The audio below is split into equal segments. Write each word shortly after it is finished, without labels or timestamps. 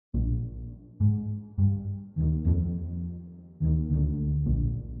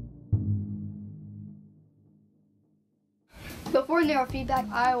Before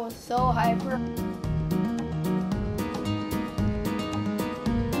neurofeedback, I was so hyper.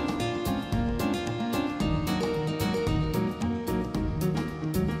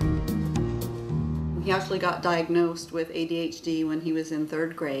 He actually got diagnosed with ADHD when he was in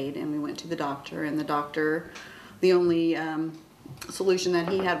 3rd grade, and we went to the doctor, and the only solution that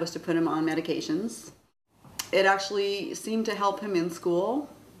he had was to put him on medications. It actually seemed to help him in school,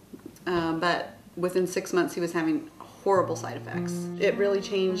 but within 6 months he was having horrible side effects. It really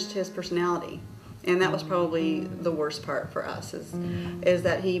changed his personality, and that was probably the worst part for us, is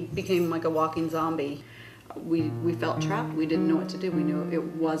that he became like a walking zombie. We felt trapped. We didn't know what to do. We knew it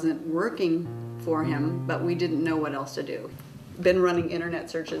wasn't working for him, but we didn't know what else to do. Been running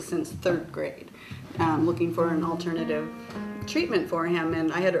internet searches since 3rd grade, looking for an alternative treatment for him,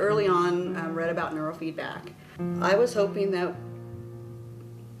 and I had early on read about neurofeedback. I was hoping that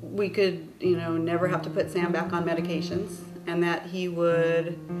we could, never have to put Sam back on medications, and that he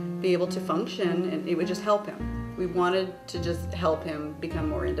would be able to function, and it would just help him. We wanted to just help him become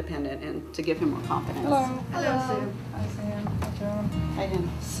more independent and to give him more confidence. Hello. Hello. Hi, Sam. Hi, John. Hi, Hannah.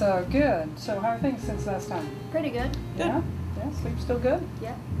 So, good. So, how are things since last time? Pretty good. Yeah? Yeah? Sleep still good?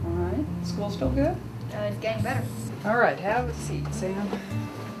 Yeah. All right. School still good? It's getting better. All right. Have a seat, Sam.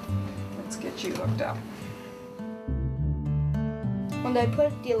 Let's get you hooked up. When they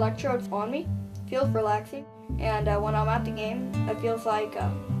put the electrodes on me, it feels relaxing. And when I'm at the game, it feels like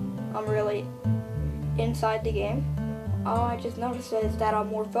I'm really inside the game. All I just noticed is that I'm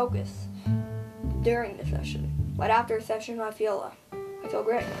more focused during the session. But after a session, I feel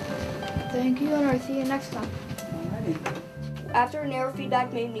great. Thank you, and I'll see you next time. Alrighty. After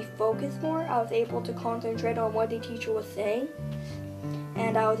neurofeedback made me focus more, I was able to concentrate on what the teacher was saying,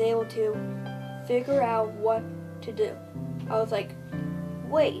 and I was able to figure out what to do. I was like,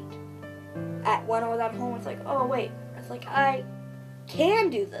 wait. When I was at home, it's like, oh wait. It's like, I can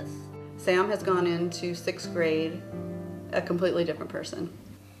do this. Sam has gone into 6th grade a completely different person.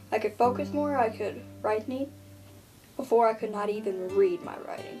 I could focus more, I could write neat. Before I could not even read my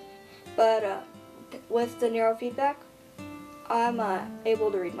writing. But with the neurofeedback, I'm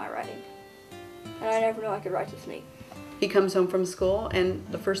able to read my writing. And I never knew I could write this neat. He comes home from school, and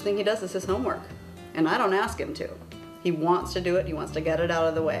the first thing he does is his homework. And I don't ask him to. He wants to do it, he wants to get it out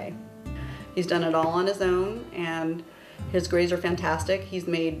of the way. He's done it all on his own, and his grades are fantastic. He's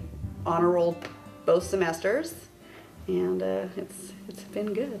made honor roll both semesters, and it's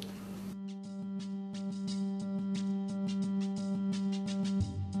been good.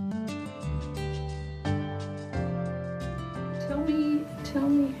 Tell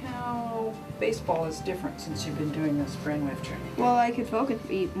me how baseball is different since you've been doing this brainwave training. Well, I could focus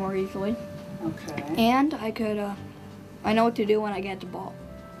more easily. Okay. And I could, I know what to do when I get the ball.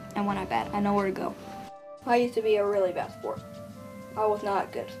 And when I bat, I know where to go. I used to be a really bad sport. I was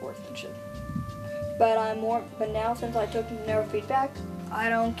not good at sportsmanship. But now since I took neurofeedback, I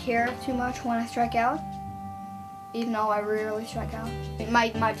don't care too much when I strike out, even though I rarely strike out.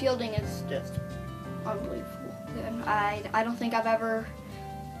 My fielding is just unbelievable. And I don't think I've ever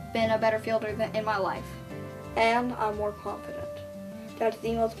been a better fielder in my life. And I'm more confident. That's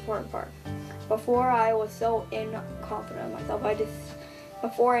the most important part. Before, I was so inconfident in myself.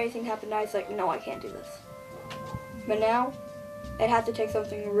 Before anything happened, I was like, no, I can't do this. But now, it has to take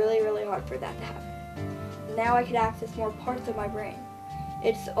something really, really hard for that to happen. Now I can access more parts of my brain.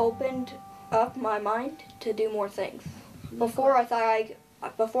 It's opened up my mind to do more things. Before I thought I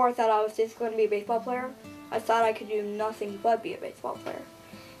was just going to be a baseball player, I thought I could do nothing but be a baseball player.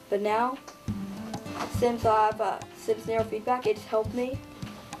 But now, since neurofeedback, it's helped me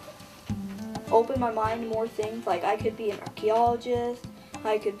open my mind to more things. Like I could be an archaeologist,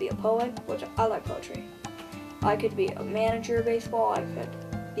 I could be a poet, which I like poetry. I could be a manager of baseball, I could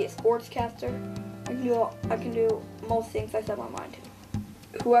be a sportscaster. I can do most things I set my mind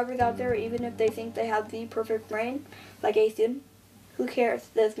to. Whoever's out there, even if they think they have the perfect brain, like Ace did, who cares?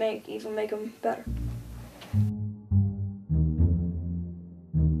 This may even make them better.